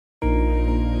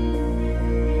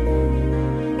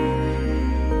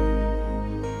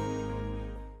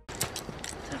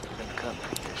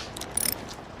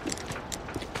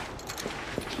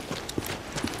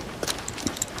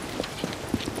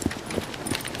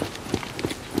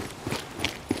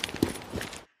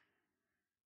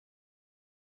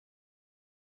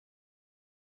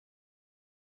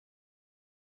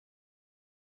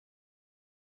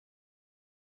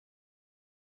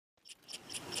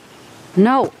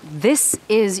No, this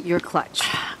is your clutch.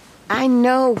 I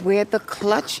know where the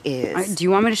clutch is. Right, do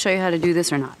you want me to show you how to do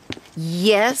this or not?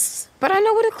 Yes, but I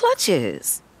know where the clutch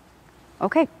is.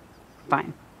 Okay,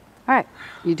 fine. All right,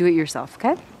 you do it yourself,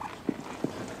 okay?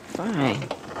 Fine.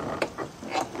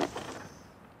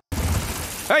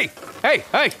 Hey!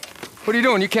 What are you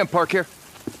doing? You can't park here.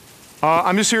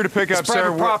 I'm just here to pick up Sarah.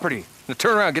 Private property. Now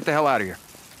turn around, get the hell out of here.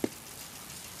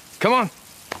 Come on.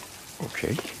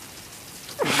 Okay.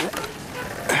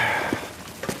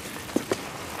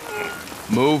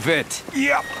 Move it.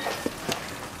 Yep.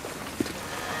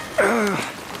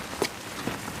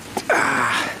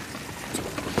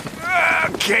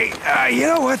 Okay, you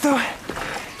know what, though?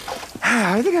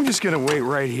 I think I'm just gonna wait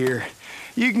right here.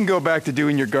 You can go back to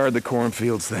doing your guard the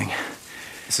cornfields thing.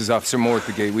 This is Officer Moore at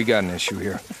the gate. We got an issue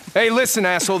here. Hey, listen,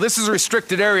 asshole. This is a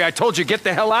restricted area. I told you, get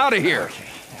the hell out of here. Okay.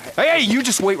 Hey, you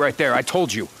just wait right there. I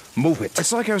told you. Move it.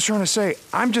 It's like I was trying to say,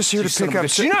 I'm just here to pick up...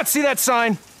 Did you not see that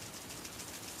sign?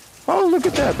 Oh, look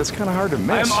at that. That's kind of hard to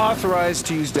miss. I'm authorized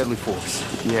to use deadly force.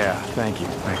 Yeah, thank you.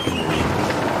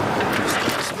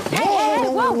 Hey,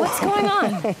 whoa, what's going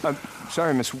on?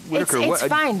 Sorry, Miss Whitaker. It's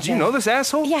fine, do you know this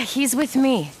asshole? Yeah, he's with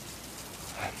me.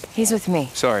 He's with me.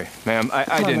 Sorry, ma'am.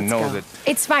 I didn't know that...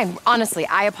 It's fine. Honestly,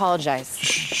 I apologize.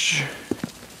 Shh.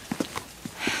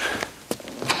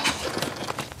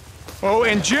 Oh,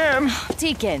 and Jim...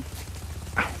 Deacon.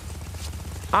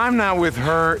 I'm not with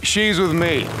her. She's with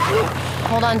me.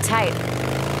 Hold on tight.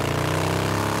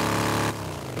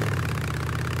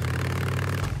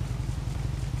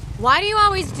 Why do you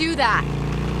always do that?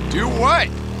 Do what?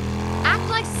 Act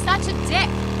like such a dick.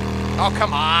 Oh,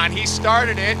 come on. He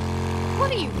started it.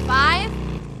 What are you, 5?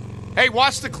 Hey,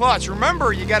 watch the clutch.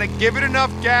 Remember, you gotta give it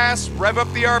enough gas, rev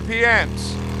up the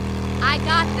RPMs. I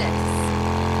got this.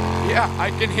 Yeah,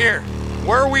 I can hear.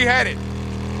 Where are we headed?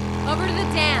 Over to the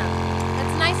dam.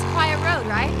 That's a nice, quiet road,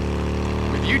 right?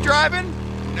 With you driving?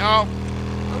 No.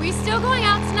 Are we still going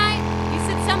out tonight? You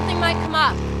said something might come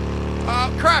up.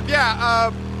 Crap, yeah.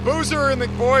 Boozer and the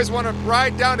boys want to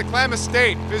ride down to Klamath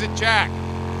State, visit Jack.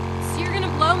 So you're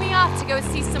gonna blow me off to go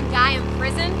see some guy in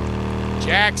prison?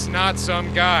 Jack's not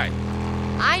some guy.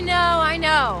 I know.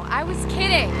 I was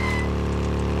kidding.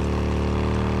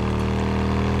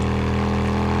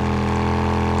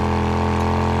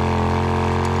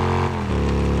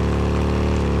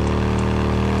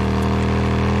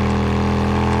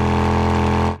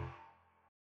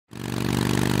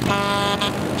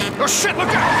 Oh, shit, look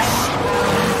out!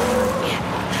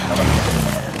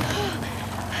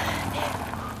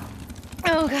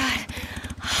 Oh, God.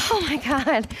 Oh, my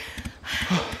God.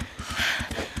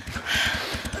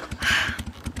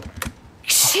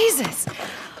 Jesus.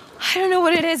 I don't know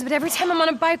what it is, but every time I'm on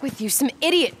a bike with you, some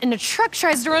idiot in a truck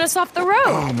tries to run us off the road.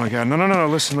 Oh, my God. No.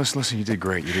 Listen. You did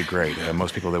great.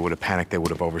 Most people, they would have panicked. They would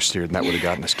have oversteered, and that would have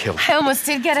gotten us killed. I almost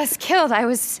did get us killed. I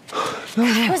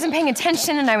wasn't paying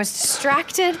attention, and I was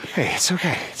distracted. Hey, it's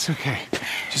okay.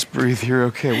 Just breathe. You're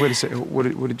okay. Wait a second. What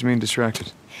did you mean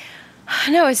distracted?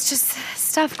 No, it's just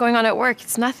stuff going on at work.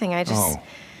 It's nothing. I just...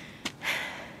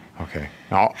 Oh. Okay.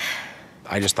 No,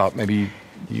 I just thought maybe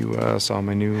you saw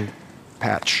my new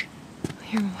patch.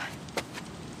 Your what?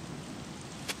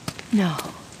 No.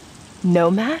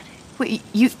 Nomad? Wait,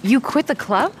 you quit the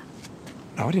club?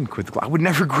 No, I didn't quit the club. I would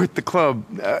never quit the club.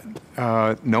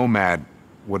 Nomad,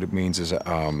 what it means is,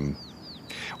 well,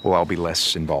 I'll be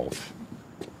less involved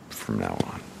from now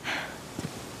on.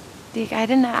 Deke, I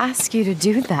didn't ask you to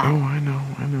do that. Oh, I know.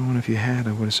 And if you had,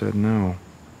 I would have said no.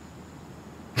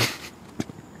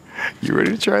 You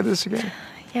ready to try this again?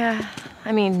 Yeah.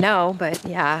 I mean, no, but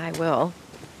yeah, I will.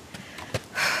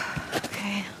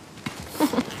 Okay.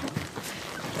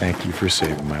 Thank you for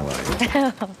saving my life.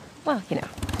 Well, you know,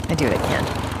 I do what I can.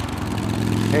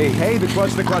 Hey, the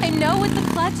clutch. I know what the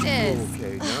clutch is.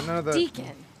 Okay, no, the...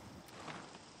 Deacon.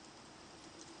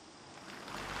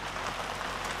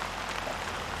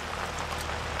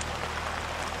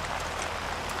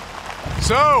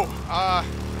 So,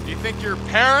 do you think your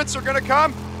parents are gonna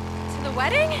come? To the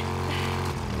wedding?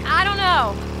 I don't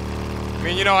know. I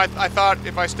mean, you know, I thought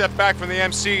if I step back from the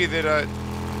MC that,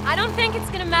 I don't think it's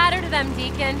gonna matter to them,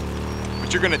 Deacon.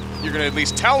 but you're gonna at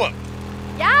least tell them.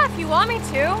 Yeah, if you want me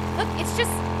to. Look, it's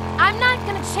just, I'm not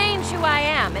gonna change who I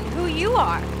am and who you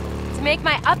are to make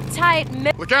my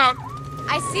uptight Look out!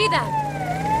 I see them.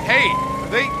 Hey,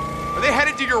 are they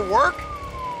headed to your work?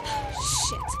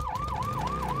 Shit.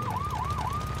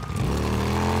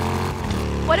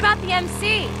 What about the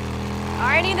MC?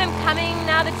 Are any of them coming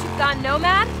now that you've gone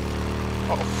Nomad?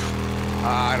 Oh,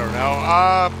 I don't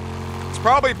know. It's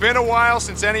probably been a while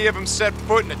since any of them set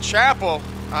foot in a chapel.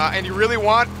 And you really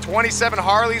want 27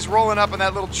 Harleys rolling up in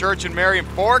that little church in Marion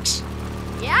Forks?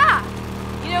 Yeah.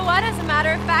 You know what? As a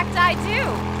matter of fact, I do.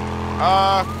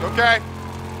 Okay.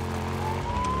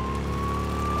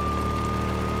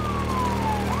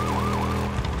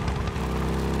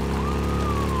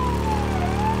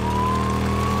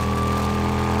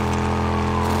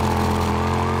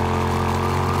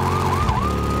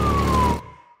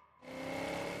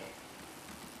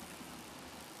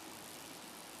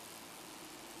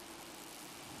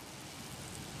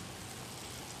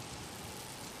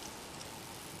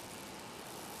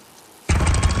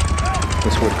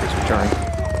 Miss Whitaker's returning.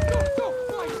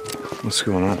 What's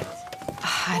going on?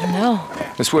 I don't know.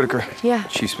 Miss Whitaker. Yeah.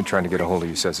 Chief's been trying to get a hold of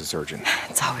you, says it's urgent.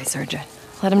 It's always urgent.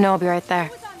 Let him know I'll be right there.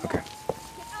 Okay.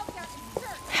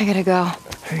 I gotta go.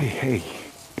 Hey.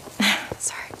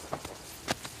 Sorry.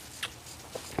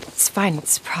 It's fine.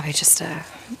 It's probably just a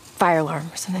fire alarm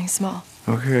or something small.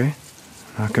 Okay.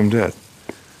 Knock him dead.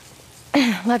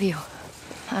 Love you.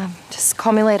 Just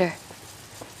call me later.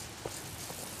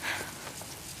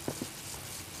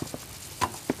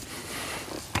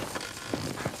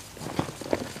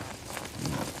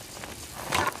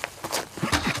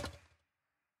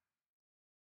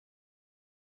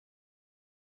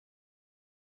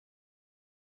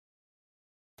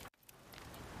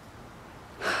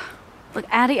 Look,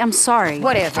 Addie, I'm sorry.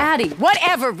 Whatever. Addie.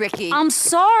 Whatever, Ricky. I'm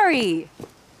sorry.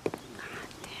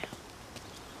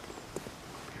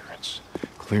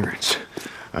 Clearance.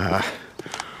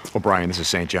 O'Brien, this is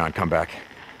St. John. Come back.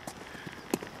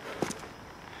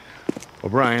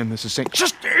 O'Brien, this is St.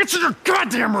 Just answer your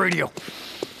goddamn radio!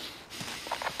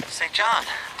 St. John,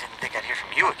 didn't think I'd hear from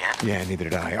you again. Yeah, neither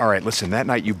did I. All right, listen, that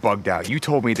night you bugged out. You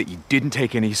told me that you didn't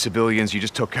take any civilians. You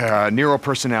just took Nero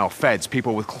personnel, feds,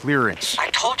 people with clearance. I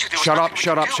told you there was Shut nothing up, we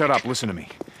shut could up, do. shut up. Listen to me.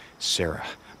 Sarah,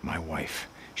 my wife,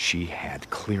 she had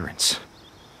clearance.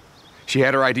 She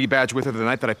had her ID badge with her the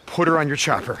night that I put her on your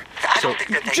chopper. I don't think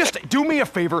that they... Just do me a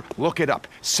favor, look it up.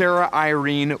 Sarah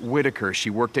Irene Whitaker. She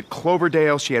worked at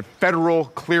Cloverdale. She had federal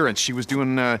clearance. She was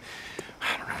doing, I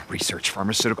don't know, research,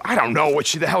 pharmaceutical. I don't know what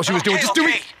the hell she was doing. Just do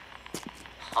me.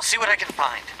 I'll see what I can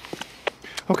find.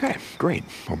 Okay, great.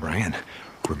 O'Brien,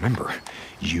 remember,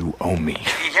 you owe me.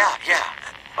 Yeah.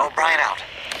 O'Brien out.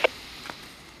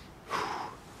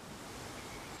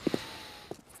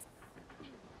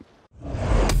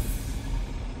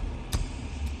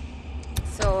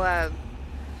 So, a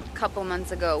couple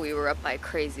months ago, we were up by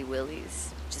Crazy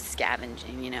Willie's, just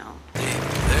scavenging, you know.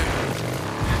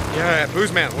 Yeah,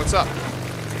 Booze Man, what's up?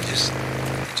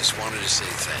 Just wanted to say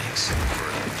thanks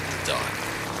for the dog.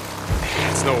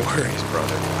 It's no worries,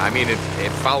 brother. I mean, it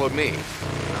followed me.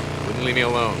 Wouldn't leave me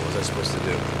alone. What was I supposed to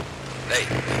do? Hey,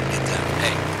 get down.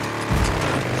 Hey.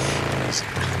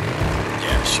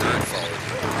 Yeah, sure, it followed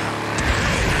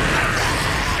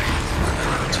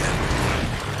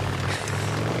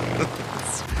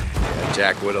Yeah,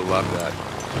 Jack would have loved that.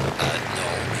 No,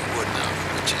 he wouldn't have,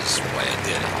 which is why I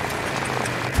did it.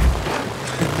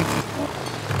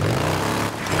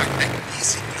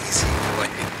 Easy, boy.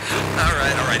 All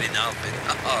right, enough.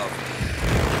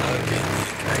 Okay, Nick,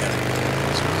 I gotta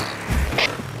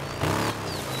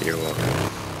go. You're welcome.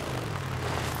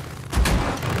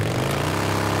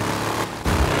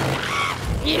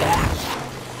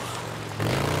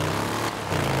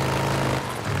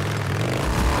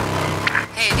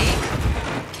 Hey,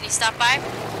 Deke. Can you stop by?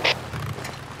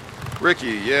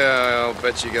 Ricky, yeah, I'll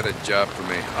bet you got a job for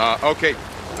me. Okay,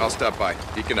 I'll stop by.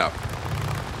 Deacon out.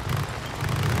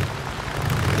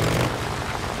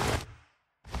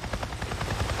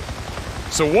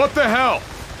 So what the hell?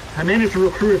 I managed to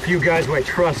recruit a few guys who I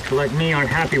trust, but like me aren't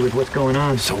happy with what's going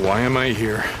on. So why am I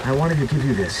here? I wanted to give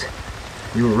you this.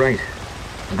 You were right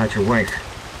about your wife.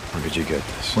 Where did you get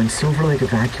this? When Silver Lake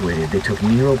evacuated, they took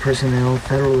Nero personnel,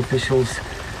 federal officials,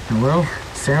 and well,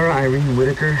 Sarah Irene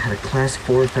Whitaker had a Class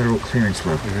 4 federal clearance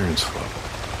level. Clearance level.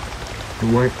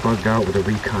 The wife bugged out with a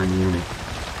recon unit,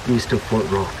 east of Fort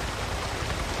Rock.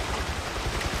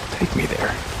 Take me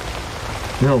there.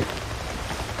 No,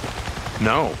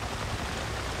 No.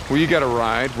 Well, you got a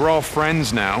ride. We're all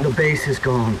friends now. the base is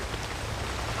gone.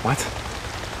 What?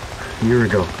 A year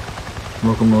ago.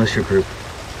 Local militia group.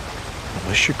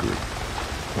 Militia group?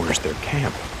 Where's their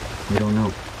camp? We don't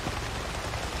know.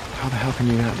 How the hell can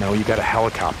you not know? You got a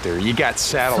helicopter. You got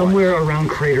satellite. Somewhere around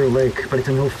Crater Lake, but it's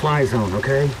a no-fly zone,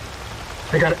 okay?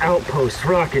 They got outposts,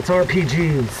 rockets,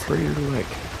 RPGs. Crater Lake.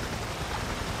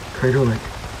 Crater Lake.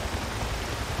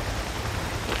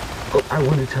 Oh, I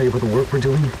want to tell you about the work we're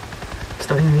doing.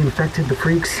 Studying the infected, the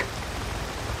freaks.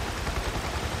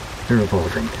 They're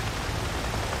evolving.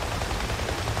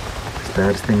 As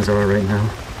bad as things are right now,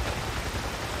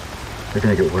 They're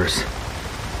gonna get worse.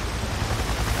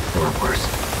 A lot worse.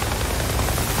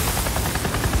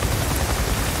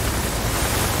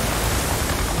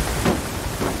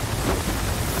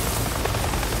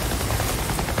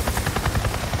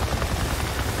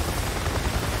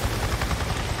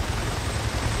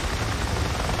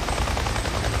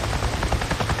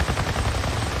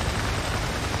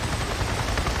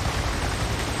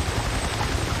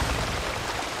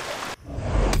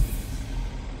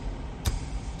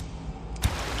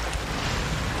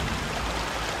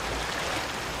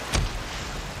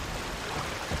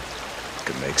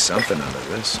 Make something out of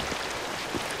this.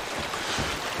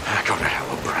 Go to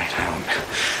hell, O'Brien. I don't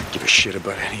give a shit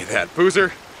about any of that.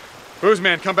 Boozer!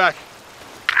 Man, come back.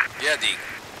 Yeah, Deke.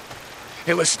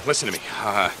 Hey, listen to me.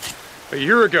 A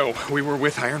year ago, we were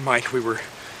with Iron Mike. We were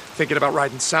thinking about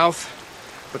riding south,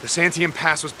 but the Santiam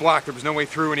Pass was blocked. There was no way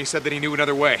through, and he said that he knew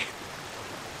another way.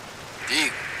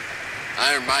 Deke,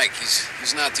 Iron Mike,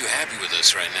 he's not too happy with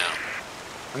us right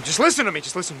now. Just listen to me. Do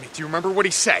you remember what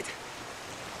he said?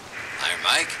 Iron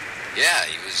Mike? Yeah,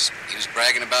 he was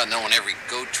bragging about knowing every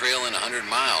goat trail in 100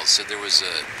 miles. Said there was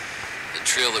a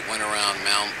trail that went around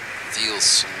Mount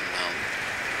Thielsen,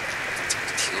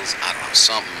 I don't know,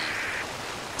 something.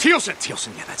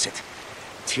 Thielsen, yeah, that's it.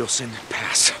 Thielsen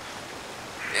Pass.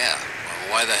 Yeah,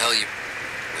 well, why the hell you...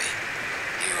 Wait,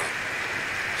 Nero.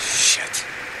 Shit.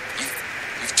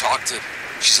 You've talked to...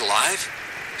 She's alive?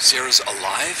 Sarah's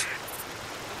alive?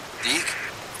 Deke?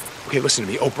 Okay, listen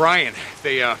to me. O'Brien,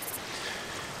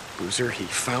 Boozer, he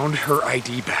found her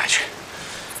ID badge.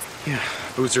 Yeah,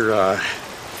 Boozer,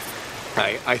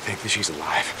 I think that she's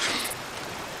alive.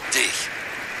 Deke,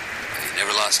 you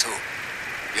never lost hope.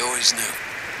 You always knew.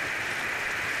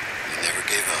 You never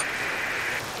gave up.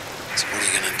 So what are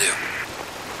you gonna do?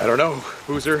 I don't know,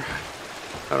 Boozer.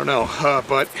 I don't know,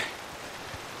 but...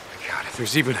 God, if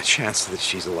there's even a chance that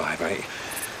she's alive,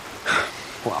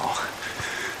 well,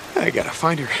 I gotta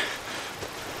find her.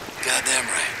 Goddamn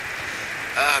right.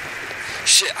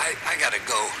 Shit, I gotta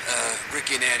go.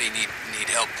 Ricky and Addie need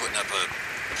help putting up a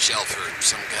shelf or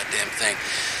some goddamn thing.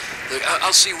 Look,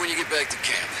 I'll see you when you get back to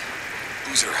camp.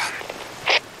 Boozer out.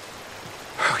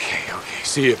 Okay.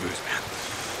 See you, Booze Man.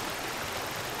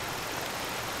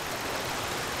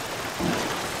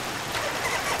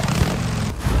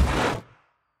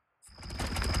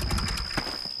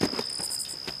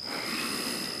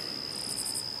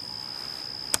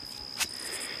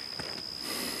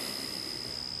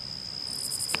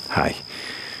 Hi.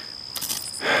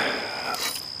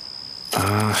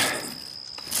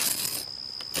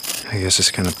 I guess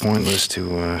it's kind of pointless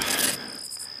to,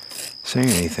 say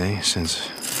anything, since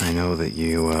I know that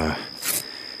you,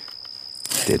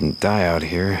 didn't die out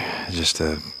here. Just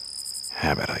a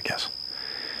habit, I guess.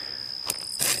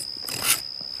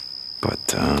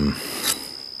 But,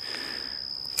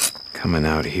 coming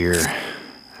out here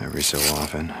every so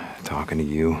often, talking to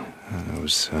you,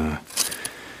 was,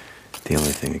 the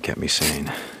only thing that kept me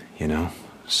sane, you know?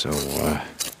 So,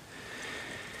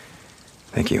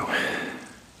 thank you.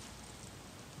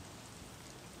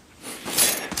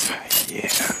 Yeah,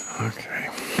 okay.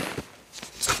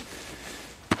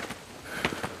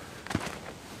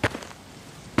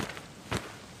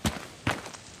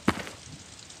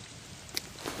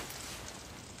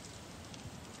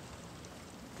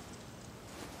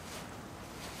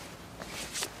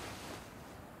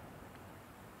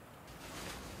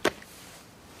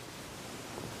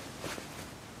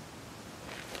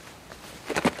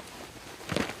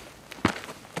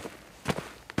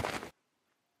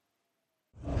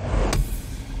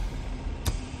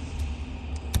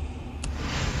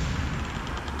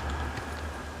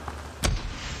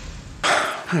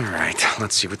 All right,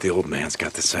 let's see what the old man's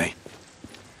got to say.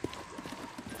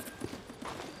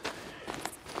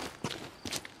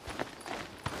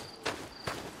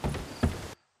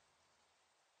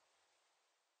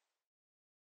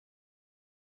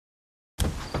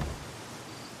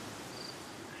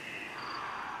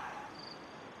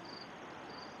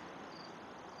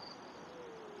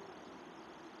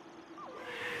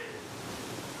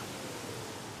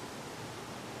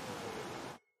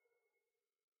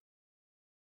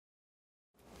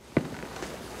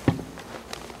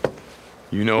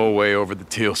 You know a way over the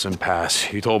Thielsen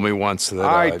Pass. You told me once that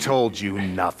I told you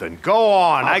nothing. Go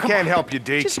on. I can't help you,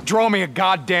 Deke. Just draw me a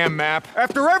goddamn map.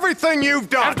 After everything you've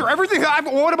done. After everything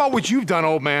what about what you've done,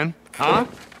 old man? Huh?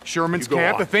 Sherman's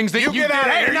camp, the things that you get did. out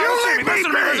of here. Hey,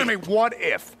 Listen to me. What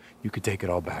if you could take it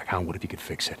all back, huh? What if you could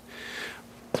fix it?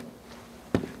 The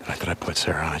night that I put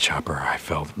Sarah on a chopper, I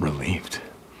felt relieved.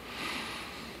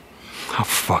 How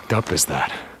fucked up is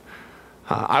that?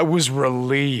 I was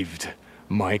relieved.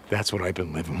 Mike, that's what I've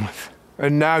been living with.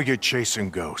 And now you're chasing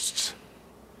ghosts.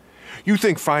 You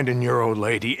think finding your old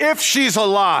lady, if she's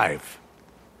alive,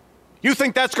 you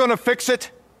think that's gonna fix it?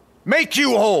 Make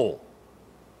you whole?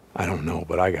 I don't know,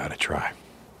 but I gotta try.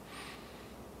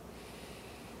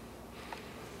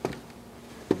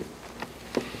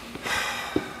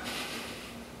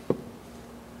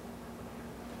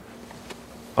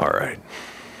 All right.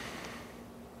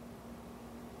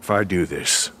 If I do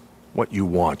this, what you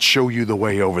want, show you the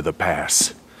way over the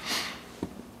pass,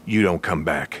 you don't come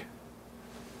back.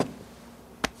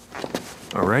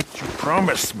 All right? You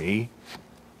promise me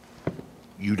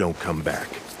you don't come back.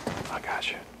 I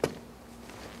got you.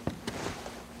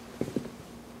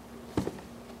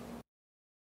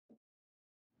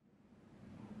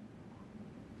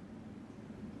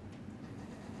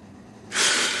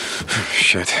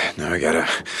 Shit, now I gotta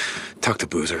talk to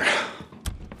Boozer.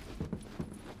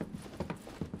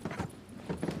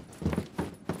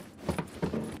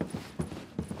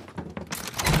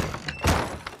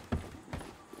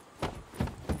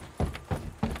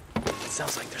 It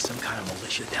sounds like there's some kind of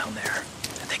militia down there.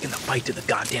 They're taking the fight to the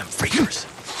goddamn freakers.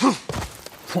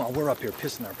 While we're up here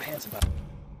pissing our pants about it.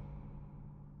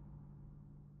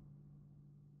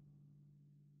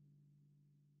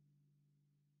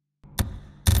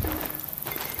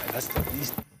 That's the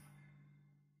least.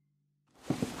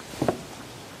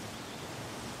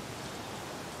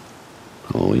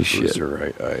 Holy shit.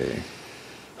 Boozer,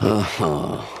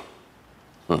 Huh.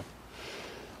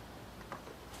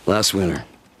 Last winter,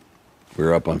 we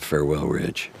were up on Farewell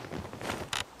Ridge.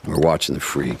 We were watching the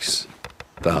freaks.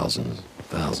 Thousands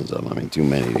of them. I mean, too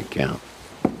many to count.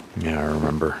 Yeah, I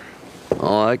remember.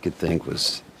 All I could think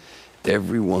was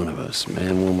every one of us,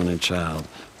 man, woman, and child,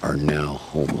 are now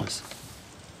homeless.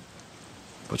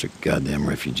 Bunch of goddamn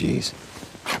refugees.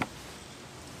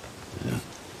 Yeah.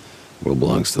 World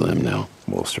belongs to them now.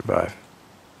 We'll survive.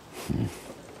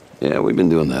 Yeah, we've been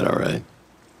doing that all right.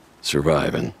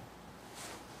 Surviving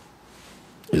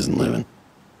isn't living.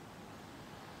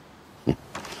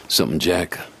 Something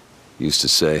Jack used to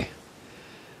say.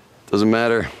 Doesn't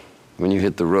matter when you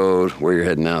hit the road where you're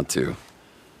heading out to,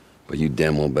 but you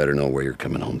damn well better know where you're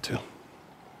coming home to.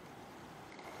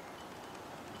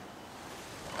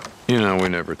 You know, we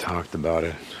never talked about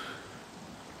it.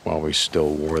 While we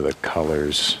still wore the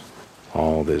colors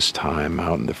all this time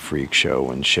out in the freak show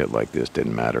when shit like this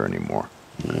didn't matter anymore.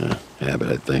 Yeah, habit,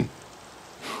 I think.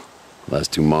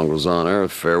 Last two mongrels on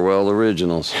Earth, farewell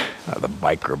originals. The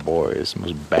biker boys,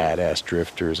 most badass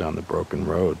drifters on the broken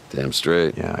road. Damn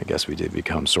straight. Yeah, I guess we did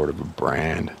become sort of a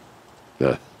brand.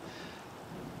 Yeah.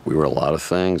 We were a lot of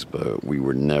things, but we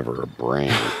were never a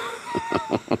brand.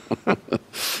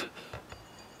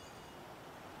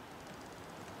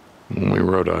 When we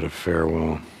rode out of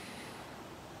Farewell,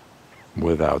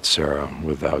 without Sarah,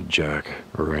 without Jack,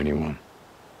 or anyone,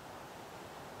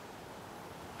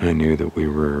 I knew that we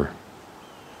were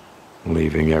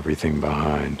leaving everything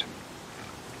behind.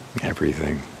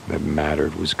 Everything that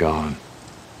mattered was gone.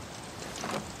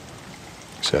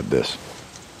 Except this.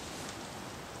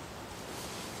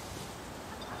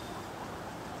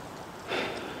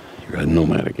 You're riding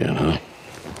Nomad again, huh?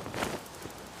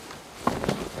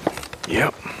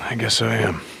 Yep, I guess I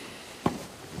am.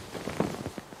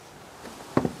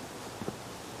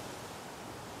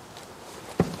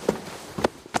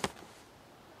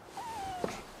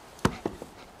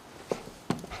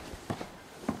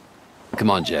 Come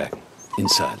on, Jack.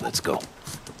 Inside, let's go.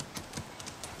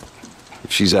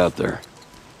 If she's out there,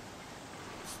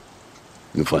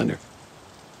 you can find her.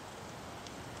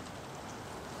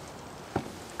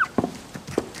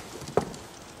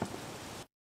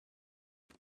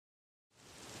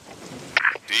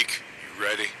 Deke, you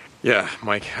ready? Yeah,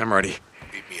 Mike, I'm ready.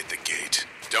 Meet me at the gate.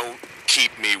 Don't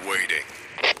keep me waiting.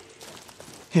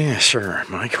 Yeah, sure,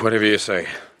 Mike, whatever you say.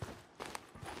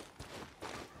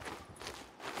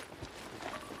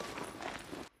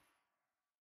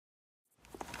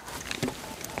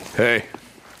 Hey.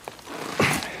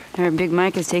 Heard Big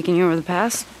Mike is taking you over the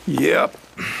pass? Yep.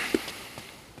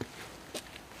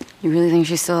 You really think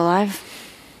she's still alive?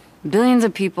 Billions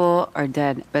of people are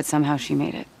dead, but somehow she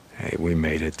made it. Hey, we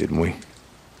made it, didn't we?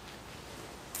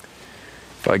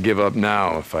 If I give up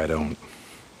now, if I don't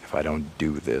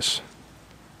do this,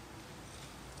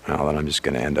 well, then I'm just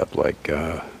gonna end up like,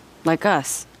 Like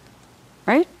us.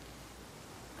 Right?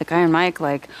 Like Iron Mike,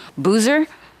 like Boozer?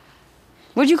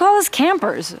 What'd you call us?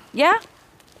 Campers, yeah?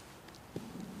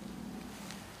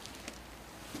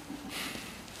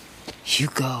 You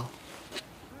go.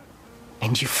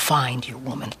 And you find your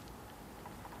woman.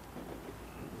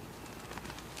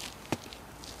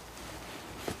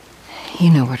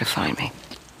 You know where to find me.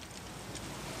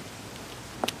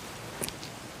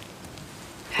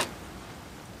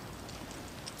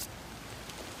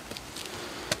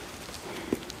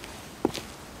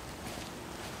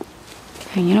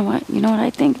 And you know what? You know what I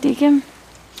think, Deacon?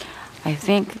 I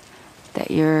think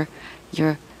that you're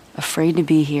afraid to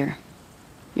be here.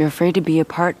 You're afraid to be a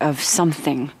part of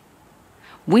something.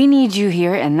 We need you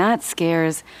here, and that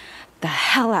scares the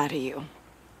hell out of you.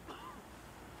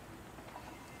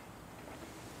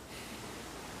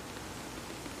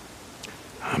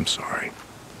 I'm sorry.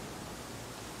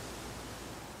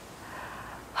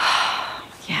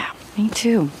 Yeah, me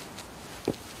too.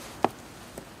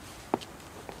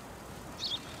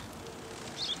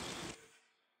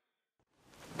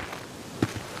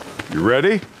 You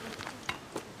ready?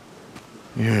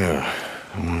 Yeah,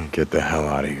 I want to get the hell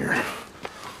out of here.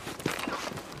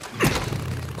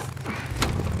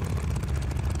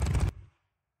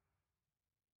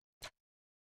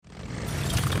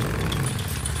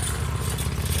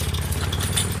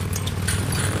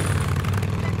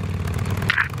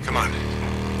 Come on.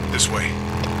 This way.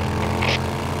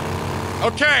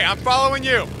 Okay, I'm following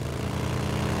you.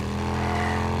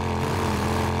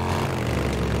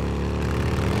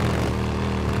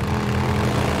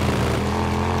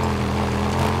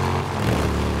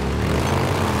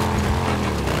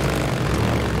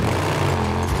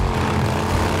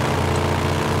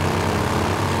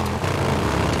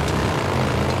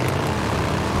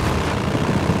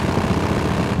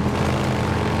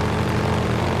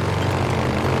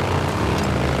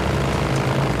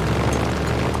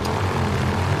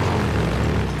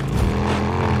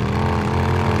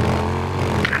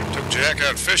 Jack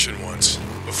out fishing once.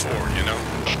 Before, you know?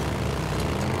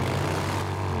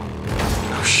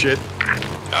 Oh, shit.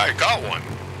 I got one.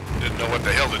 Didn't know what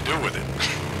the hell to do with it.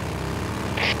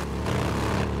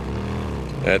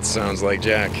 That sounds like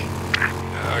Jack.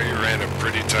 Now you ran a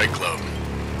pretty tight club.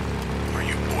 Or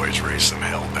you boys raised some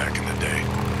hell back in the day.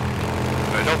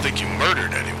 I don't think you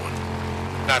murdered anyone.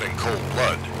 Not in cold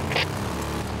blood.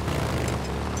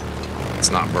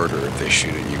 It's not murder if they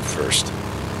shoot at you first.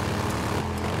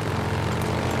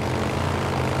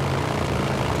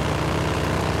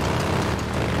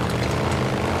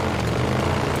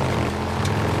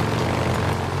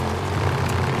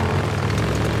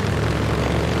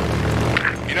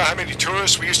 You know how many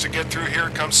tourists we used to get through here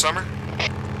come summer?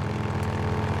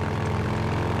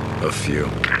 A few.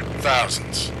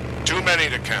 Thousands. Too many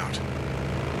to count.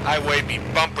 Highway be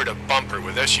bumper to bumper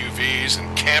with SUVs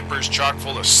and campers chock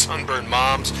full of sunburned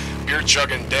moms,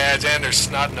 beer-chugging dads, and their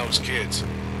snot-nosed kids.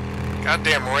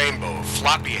 Goddamn rainbow of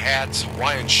floppy hats,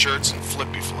 Hawaiian shirts, and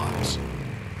flippy-flops.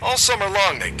 All summer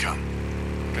long they come.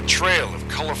 A trail of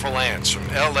colorful ants from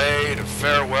L.A. to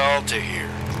Farewell to here,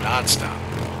 non-stop.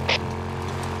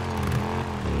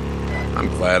 I'm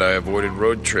glad I avoided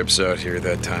road trips out here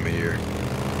that time of year.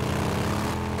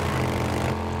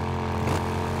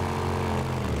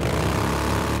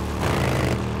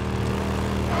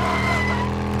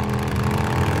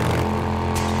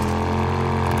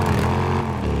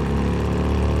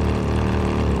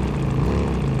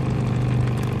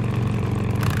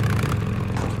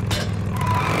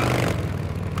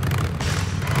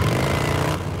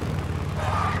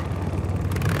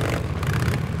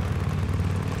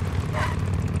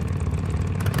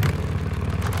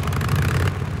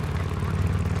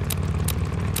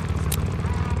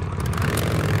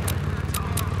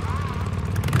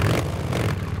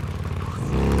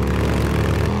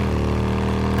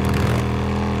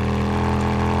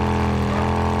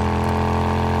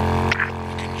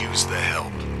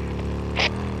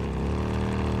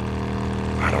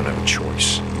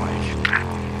 Choice, Mike.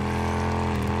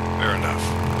 Fair enough.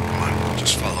 Come on,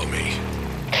 just follow me.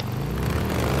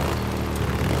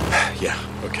 Yeah,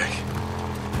 okay.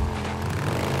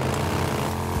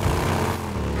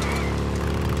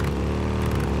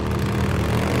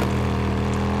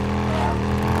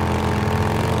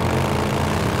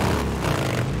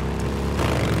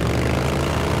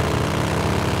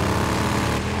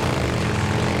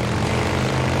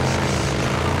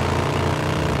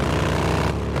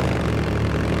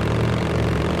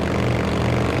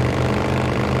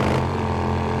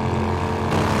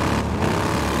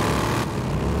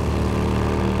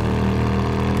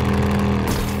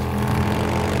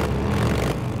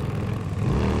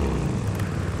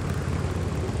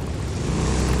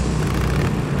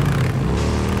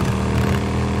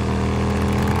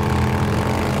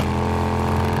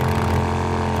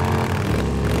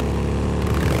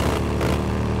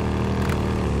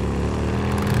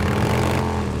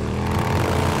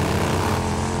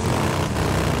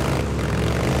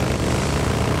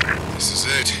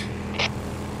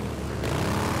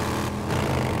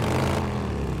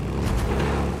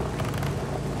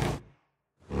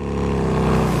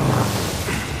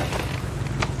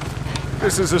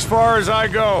 This is as far as I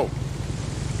go.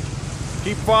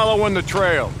 Keep following the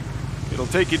trail. It'll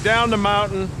take you down the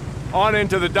mountain, on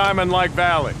into the Diamond-like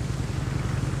Valley.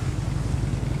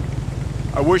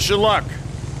 I wish you luck.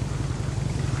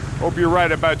 Hope you're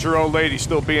right about your old lady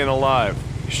still being alive.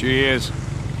 She is.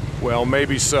 Well,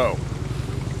 maybe so.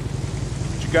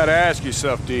 But you gotta ask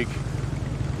yourself, Deke.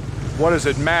 What does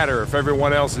it matter if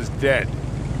everyone else is dead?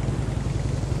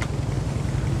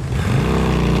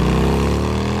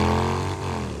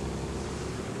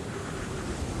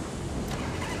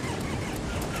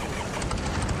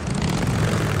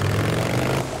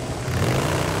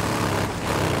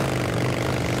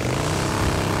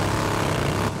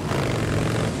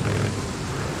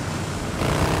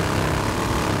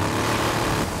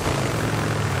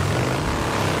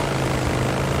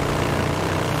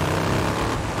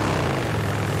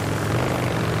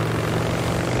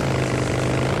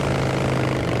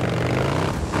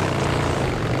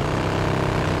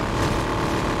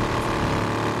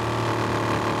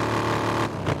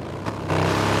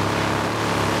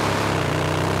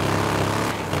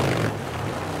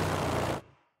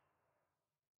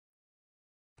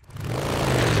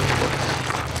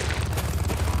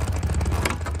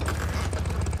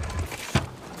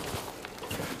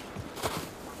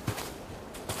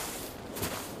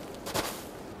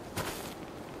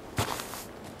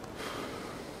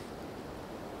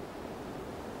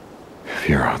 If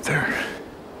you're out there,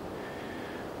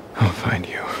 I'll find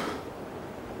you.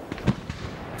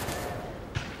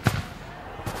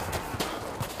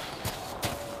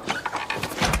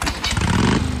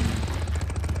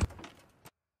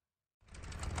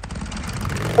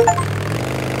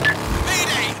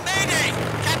 Mayday! Mayday!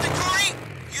 Captain Corey?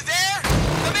 You there?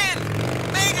 Come in!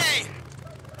 Mayday!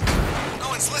 No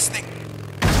one's listening.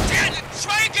 Damn it!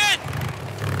 Try again!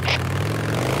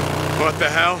 What the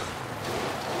hell?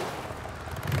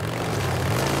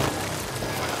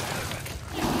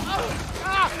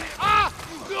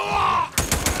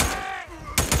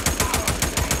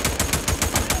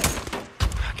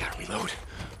 I gotta reload.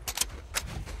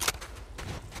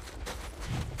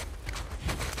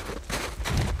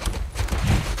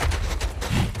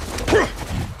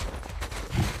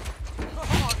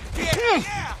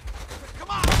 Yeah! Come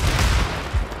on!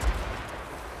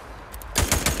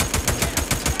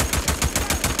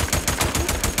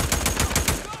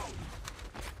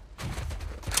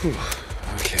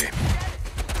 Okay.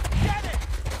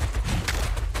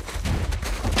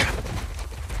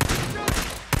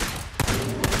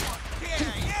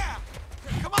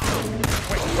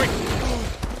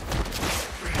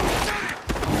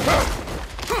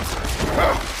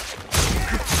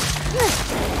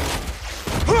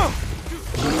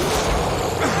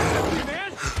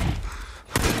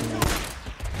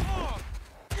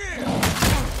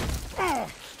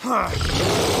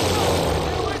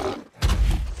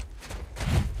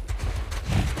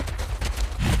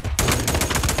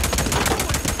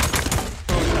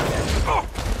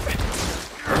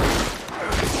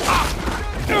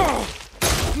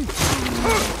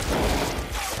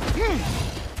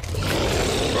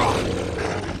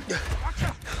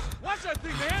 Watch that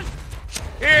thing, man!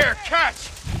 Here, catch!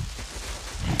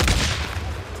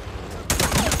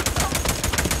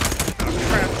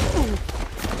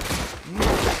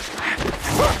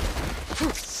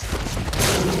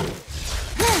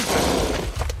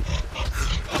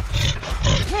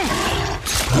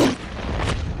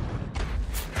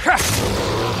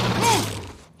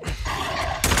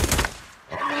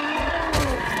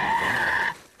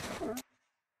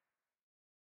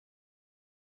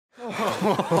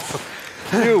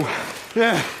 You.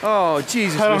 Yeah. Oh,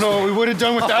 Jesus. I don't know what we would have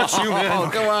done without you, man. Oh,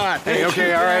 come on. Hey,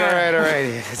 okay, all right.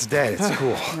 It's dead. It's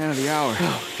cool. Man of the hour.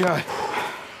 Oh, God.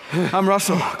 I'm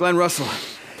Russell, Glenn Russell.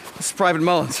 This is Private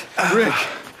Mullins. Rick.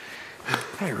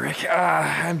 Hey, Rick.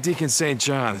 I'm Deacon St.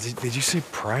 John. Did you say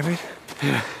private?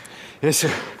 Yeah. Yes,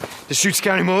 sir. The Shoots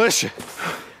County Militia.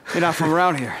 You're not from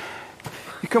around here.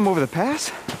 You come over the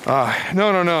pass?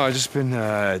 No. I've just been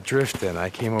drifting.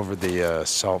 I came over the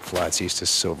salt flats east of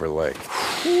Silver Lake.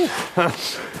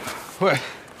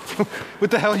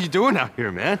 What the hell are you doing out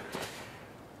here, man?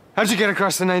 How'd you get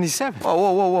across the 97?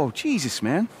 Whoa. Jesus,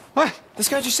 man. What? This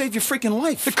guy just saved your freaking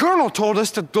life. The colonel told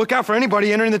us to look out for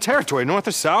anybody entering the territory, north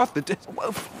or south.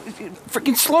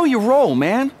 Freaking slow your roll,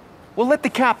 man. We'll let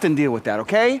the captain deal with that,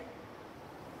 okay?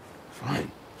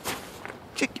 Fine.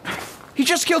 He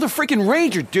just killed a freaking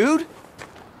ranger, dude.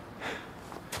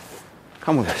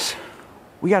 Come with us.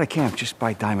 We got a camp just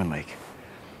by Diamond Lake.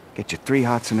 Get you 3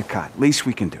 hots in a cot. Least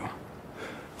we can do.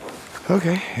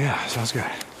 Okay, yeah, sounds good.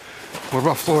 What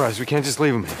about Flores? We can't just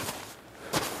leave him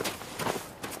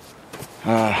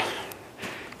here.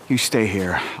 You stay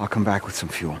here. I'll come back with some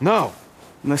fuel. No.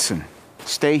 Listen,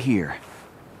 Stay here.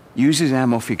 Use his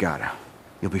ammo if you gotta.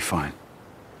 You'll be fine.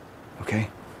 Okay?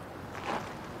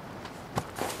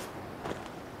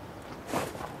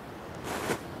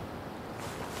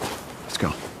 Let's go.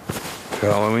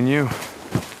 Following you.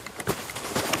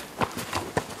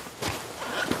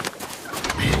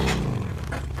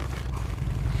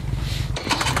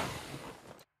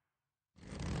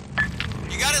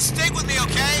 You gotta stick with me,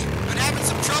 okay? Been having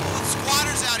some trouble with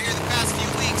squatters out here the past few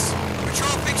weeks.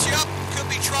 Patrol picks you up, could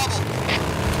be trouble.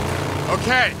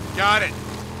 Okay, got it.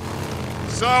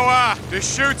 So, this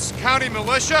shoots county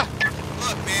militia?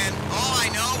 Look, man, all I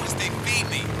know is they feed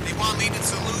me. They want me to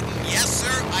salute and yes,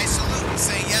 sir, I salute and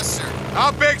say yes, sir.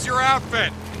 How big's your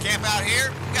outfit? The camp out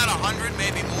here, we got 100,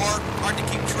 maybe more. Hard to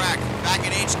keep track. Back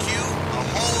at HQ, a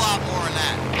whole lot more than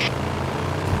that.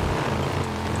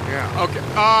 Yeah, okay.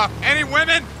 Any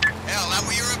women? Hell, that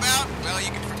what you're about? Well,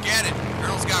 you can forget it.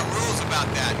 Colonel's got rules about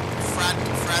that.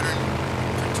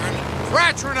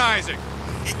 Fraternizing!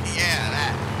 Yeah,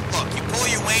 that. Look, you pull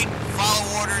your weight, follow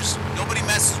orders, nobody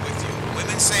messes with you.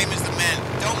 Women same as the men.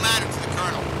 Don't matter to the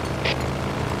colonel.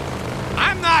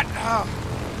 I'm not...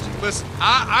 listen,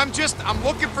 I'm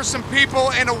looking for some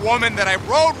people and a woman that I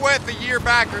rode with a year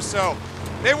back or so.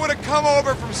 They would have come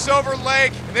over from Silver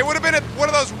Lake, and they would have been at one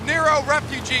of those Nero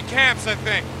refugee camps, I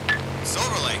think.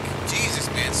 Silver Lake? Jesus,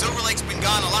 man. Silver Lake's been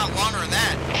gone a lot longer than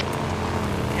that.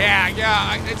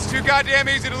 Yeah, it's too goddamn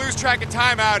easy to lose track of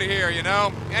time out here, you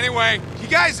know? Anyway, you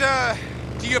guys,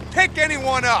 do you pick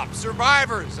anyone up?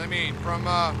 Survivors, I mean, from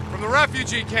the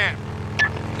refugee camp?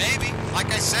 Maybe. Like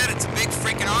I said, it's a big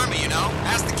freaking army, you know?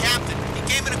 Ask the captain. He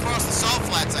came in across the salt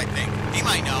flats, I think. He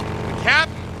might know. The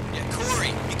captain? Yeah,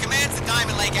 Corey. He commands the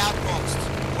Diamond Lake outpost.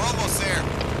 We're almost there.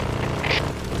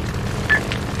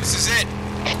 This is it.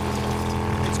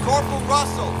 It's Corporal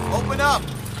Russell. Open up.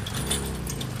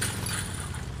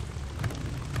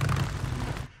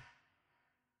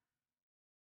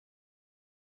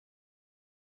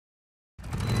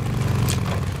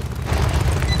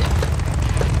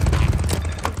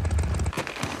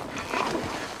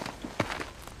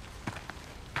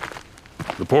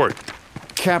 Report.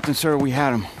 Captain, sir, we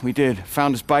had him. We did.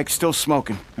 Found his bike still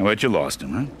smoking. I bet you lost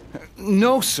him, right?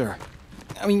 No, sir.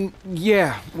 I mean,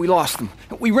 yeah, we lost him.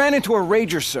 We ran into a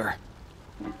rager, sir.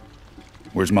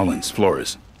 Where's Mullins?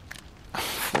 Flores?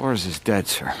 Flores is dead,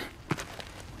 sir.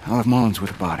 I'll have Mullins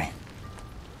with the body.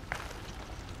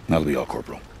 That'll be all,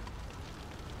 Corporal.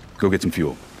 Go get some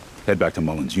fuel. Head back to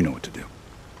Mullins. You know what to do.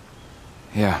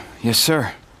 Yeah. Yes,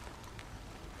 sir.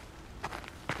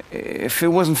 If it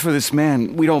wasn't for this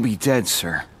man, we'd all be dead,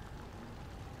 sir.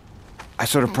 I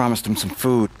sort of promised him some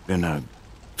food and a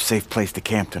safe place to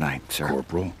camp tonight, sir.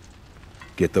 Corporal,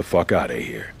 get the fuck out of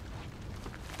here.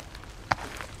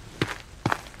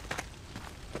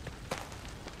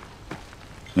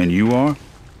 And you are?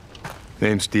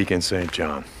 Name's Deacon St.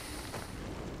 John.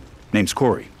 Name's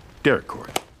Corey. Derek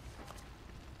Corey.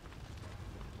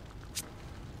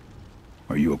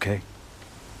 Are you okay?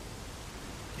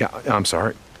 Yeah, I'm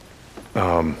sorry.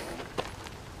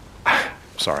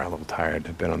 Sorry, I'm a little tired.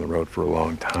 I've been on the road for a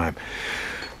long time.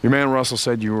 Your man Russell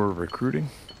said you were recruiting?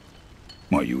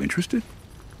 Are you interested?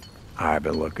 I've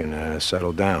been looking to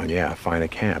settle down, yeah, find a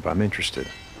camp. I'm interested.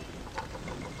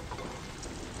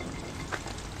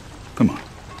 Come on.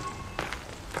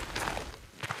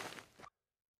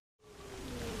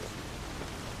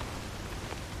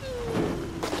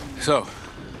 So,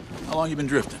 how long you been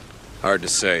drifting? Hard to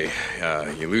say.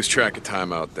 You lose track of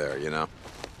time out there, you know?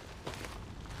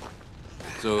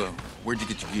 So, where'd you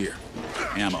get your gear?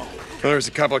 Ammo? Well, there's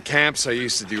a couple of camps I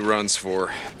used to do runs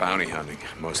for. Bounty hunting,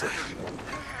 mostly.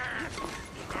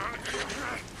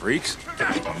 Freaks?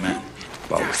 Or men?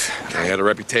 Both. They had a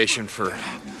reputation for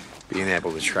being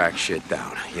able to track shit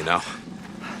down, you know?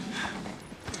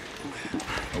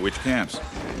 Which camps?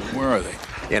 Where are they?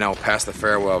 You know, past the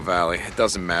Farewell Valley. It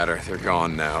doesn't matter. They're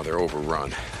gone now. They're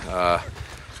overrun.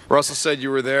 Russell said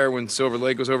you were there when Silver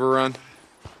Lake was overrun?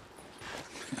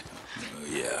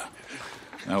 Yeah.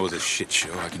 That was a shit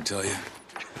show, I can tell you.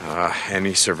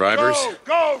 Any survivors?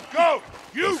 Go!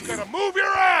 You gotta move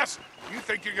your ass! You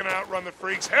think you're gonna outrun the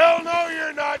freaks? Hell no,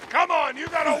 you're not! Come on, you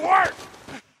gotta work!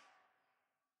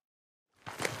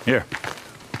 Here.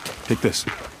 Take this.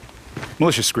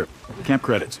 Militia script. Camp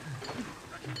credits.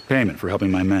 Payment for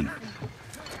helping my men.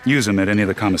 Use them at any of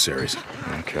the commissaries.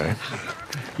 Okay.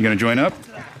 You gonna join up?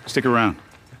 Stick around.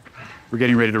 We're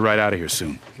getting ready to ride out of here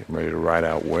soon. Getting ready to ride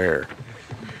out where?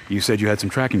 You said you had some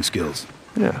tracking skills.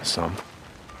 Yeah, some.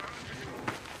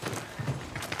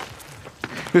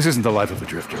 This isn't the life of a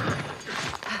drifter.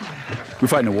 We're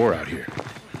fighting a war out here.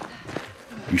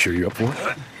 You sure you're up for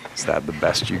it? Is that the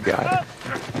best you got?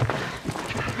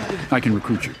 I can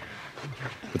recruit you,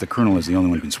 but the colonel is the only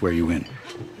one who can swear you in.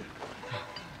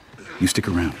 You stick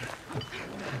around.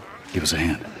 Give us a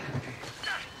hand.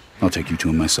 I'll take you to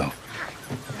him myself.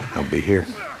 I'll be here.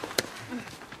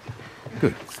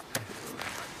 Good.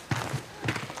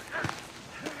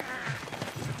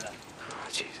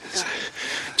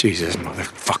 Jesus,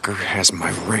 motherfucker has my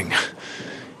ring.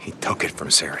 He took it from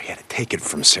Sarah. He had to take it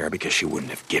from Sarah because she wouldn't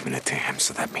have given it to him,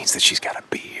 so that means that she's got to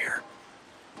be here.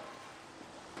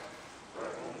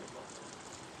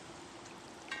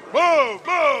 Move,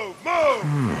 move,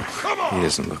 move! Come on! He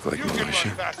doesn't look like You can run militia.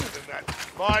 faster than that.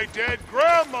 My dead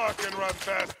grandma can run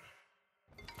fast.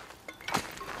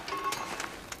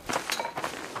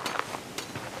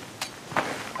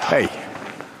 Hey,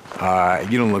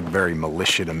 you don't look very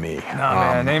militia to me. Nah,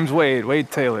 man, name's Wade.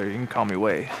 Wade Taylor. You can call me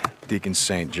Wade. Deacon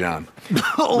St. John.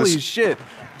 Holy shit.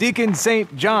 Deacon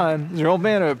St. John. Is your old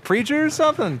man a preacher or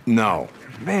something? No.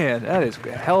 Man, that is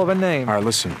a hell of a name. All right,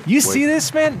 listen. You see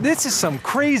this, man? This is some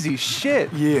crazy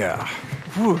shit. Yeah.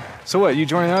 Whew. So what, you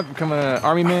joining up, becoming an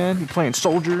army man? You playing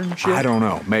soldier and shit? I don't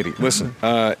know. Maybe. Listen,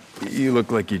 you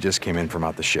look like you just came in from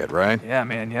out the shit, right? Yeah,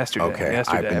 man, yesterday. Okay,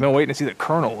 Yesterday. I've been waiting to see the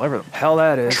colonel, whatever the hell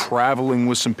that is. Traveling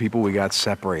with some people, we got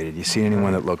separated. You see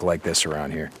anyone that looked like this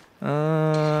around here?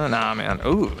 Nah, man.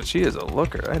 Ooh, she is a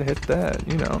looker. I'd hit that,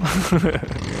 you know.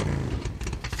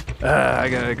 I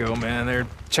gotta go, man. They're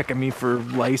checking me for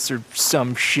lice or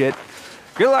some shit.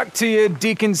 Good luck to you,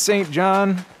 Deacon St.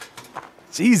 John.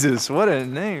 Jesus, what a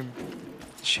name.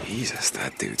 Jesus,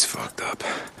 that dude's fucked up.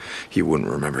 He wouldn't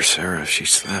remember Sarah if she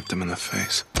slapped him in the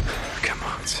face. Come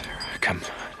on, Sarah, come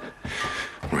on.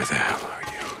 Where the hell are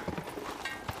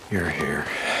you? You're here.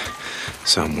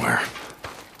 Somewhere.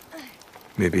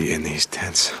 Maybe in these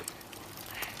tents.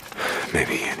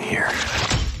 Maybe in here.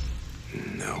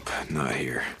 Nope, not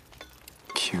here.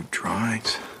 Cute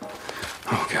drawings.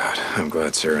 Oh, God, I'm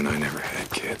glad Sarah and I never had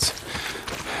kids.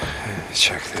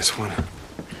 Check this one.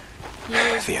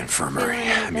 The infirmary.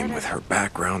 I mean, with her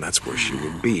background, that's where she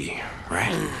would be,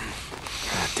 right?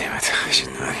 God damn it, she's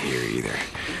not here either.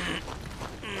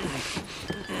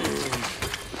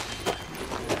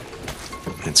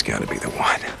 It's gotta be the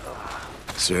one.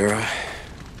 Sarah?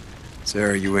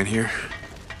 Sarah, you in here?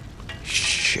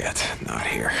 Shit, not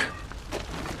here.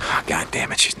 Oh, God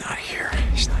damn it, she's not here.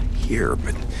 She's not here,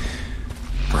 but...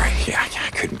 Right, yeah,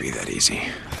 it couldn't be that easy.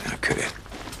 Now, could it?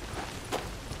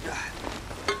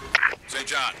 St.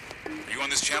 John, are you on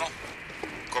this channel?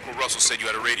 Corporal Russell said you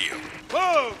had a radio.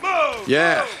 Move, move!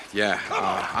 Yeah, move. yeah,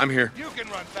 I'm here. You can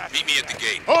run faster. Meet me at the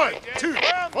gate. 1, 2,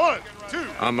 1, 2.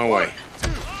 On my way. 1, 2.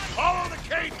 Follow the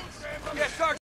cadence. Yes, Sergeant.